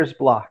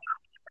block,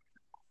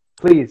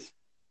 please.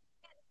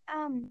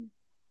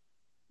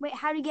 Wait,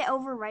 how to get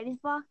over writer's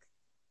block?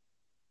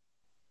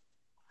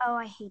 Oh,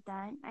 I hate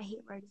that. I hate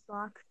writer's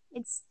block.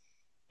 It's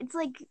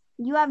like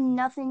you have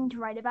nothing to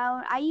write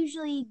about. I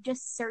usually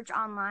just search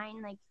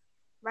online like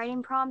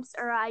writing prompts,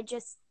 or I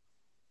just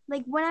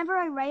like whenever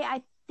I write,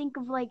 I think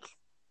of like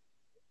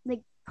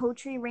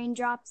poetry,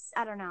 raindrops,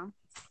 I don't know,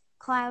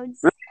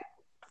 clouds,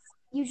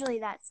 usually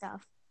that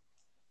stuff.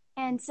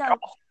 And so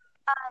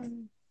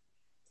um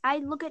I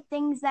look at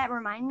things that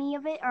remind me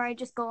of it, or I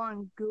just go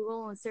on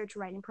Google and search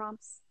writing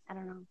prompts. I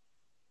don't know.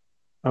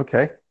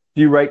 Okay.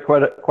 Do you write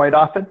quite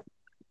often?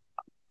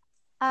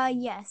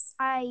 Yes,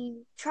 I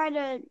try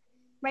to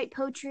write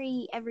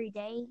poetry every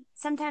day.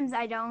 Sometimes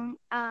I don't.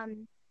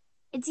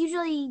 It's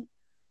usually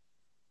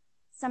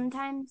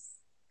sometimes,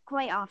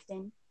 quite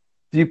often.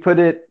 Do you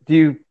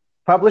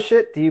publish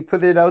it? Do you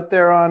put it out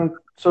there on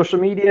social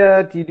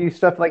media? Do you do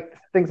stuff like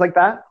things like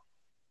that?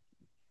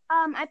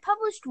 I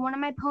published one of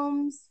my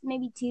poems,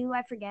 maybe two,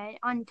 I forget,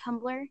 on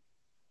Tumblr.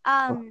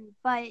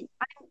 But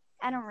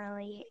I don't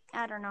really,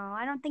 I don't know.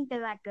 I don't think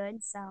they're that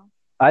good, so.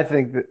 I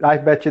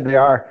bet you they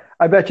are.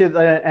 I bet you,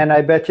 and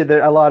I bet you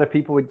that a lot of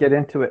people would get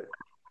into it.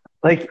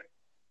 Like,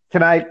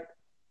 can I,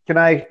 can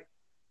I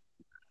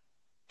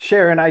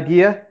share an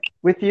idea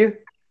with you?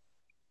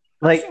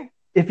 Oh, Like, sure.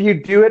 if you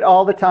do it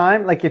all the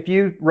time, like if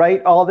you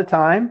write all the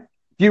time,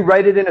 do you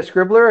write it in a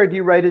scribbler or do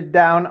you write it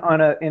down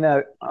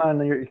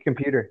on your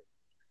computer?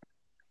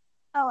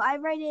 Oh, I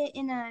write it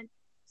in a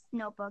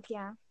notebook,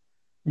 yeah.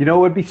 You know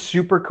what would be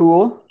super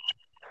cool?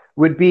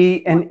 Would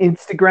be What? an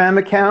Instagram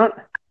account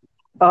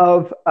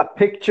of a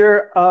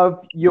picture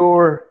of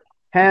your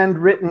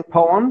handwritten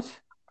poems.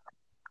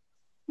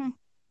 Hmm.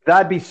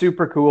 That'd be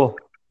super cool.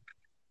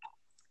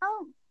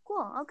 Oh,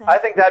 cool, I okay.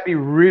 think that'd be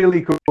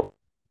really cool.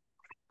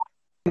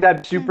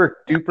 That'd be Hmm. super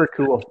duper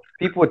cool.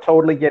 People would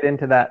totally get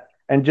into that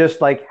and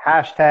just like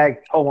hashtag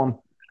poem.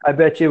 I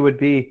bet you would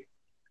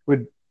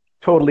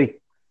totally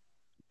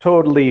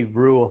totally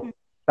rule. Hmm.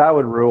 That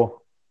would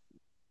rule.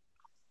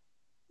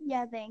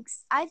 Yeah,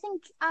 thanks. I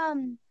think,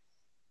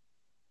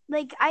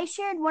 like I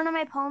shared one of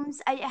my poems.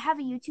 I have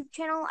a YouTube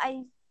channel.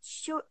 I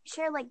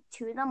shared like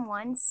two of them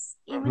once.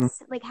 It Mm-hmm.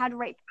 was like how to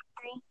write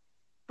poetry,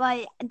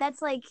 but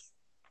that's like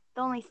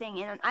the only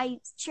thing. And I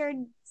shared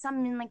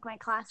some in like my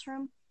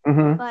classroom,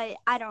 Mm-hmm. but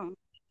I don't.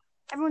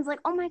 Everyone's like,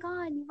 "Oh my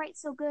god, you write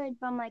so good,"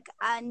 but I'm like,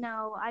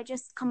 no, I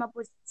just come up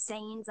with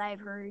sayings I've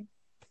heard.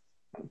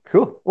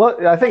 Cool. Well,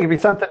 I think But it'd be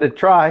something to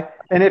try.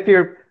 And if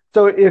you're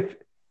so if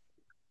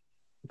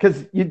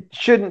because you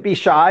shouldn't be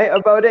shy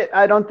about it,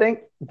 I don't think.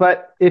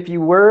 But if you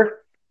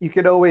were, you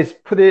could always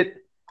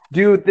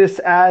do this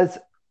as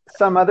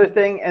some other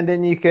thing, and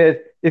then you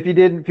could, if you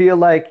didn't feel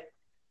like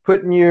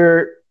putting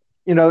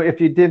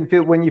if you didn't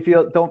feel when you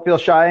don't feel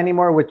shy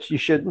anymore, which you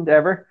shouldn't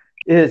ever,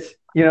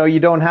 you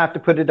don't have to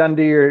put it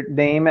under your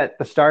name at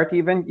the start,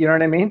 even. You know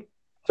what I mean?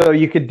 So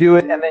you could do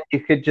it, and mm,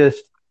 then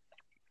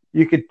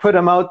you could put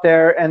them out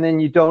there, and then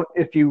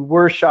if you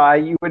were shy,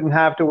 you wouldn't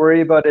have to worry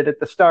about it at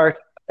the start.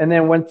 And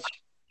then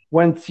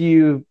once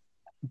you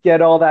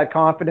get all that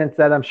confidence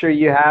that I'm sure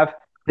you have,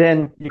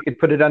 then you could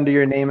put it under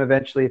your name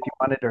eventually if you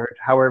wanted to, or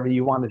however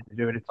you wanted to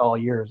do it. It's all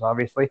yours,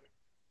 obviously.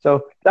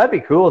 So that'd be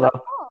cool, oh, though.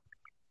 cool.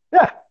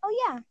 Yeah,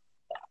 Oh yeah.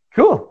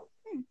 cool.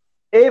 Hmm.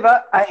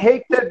 Ava, I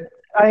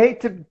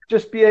hate to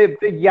just be a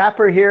big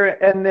yapper here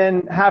and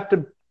then have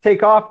to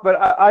take off, but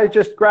I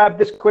just grabbed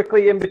this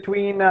quickly in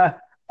between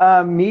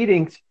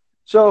meetings.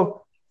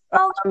 So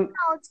Oh um,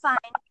 no, it's fine.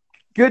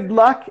 good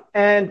luck,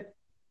 and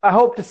I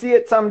hope to see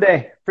it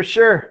someday for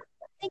sure.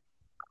 Thank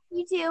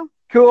you too.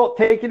 Cool.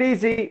 Take it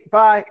easy.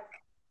 Bye.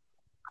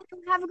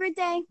 Have a great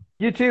day.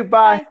 You too.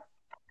 Bye. Bye.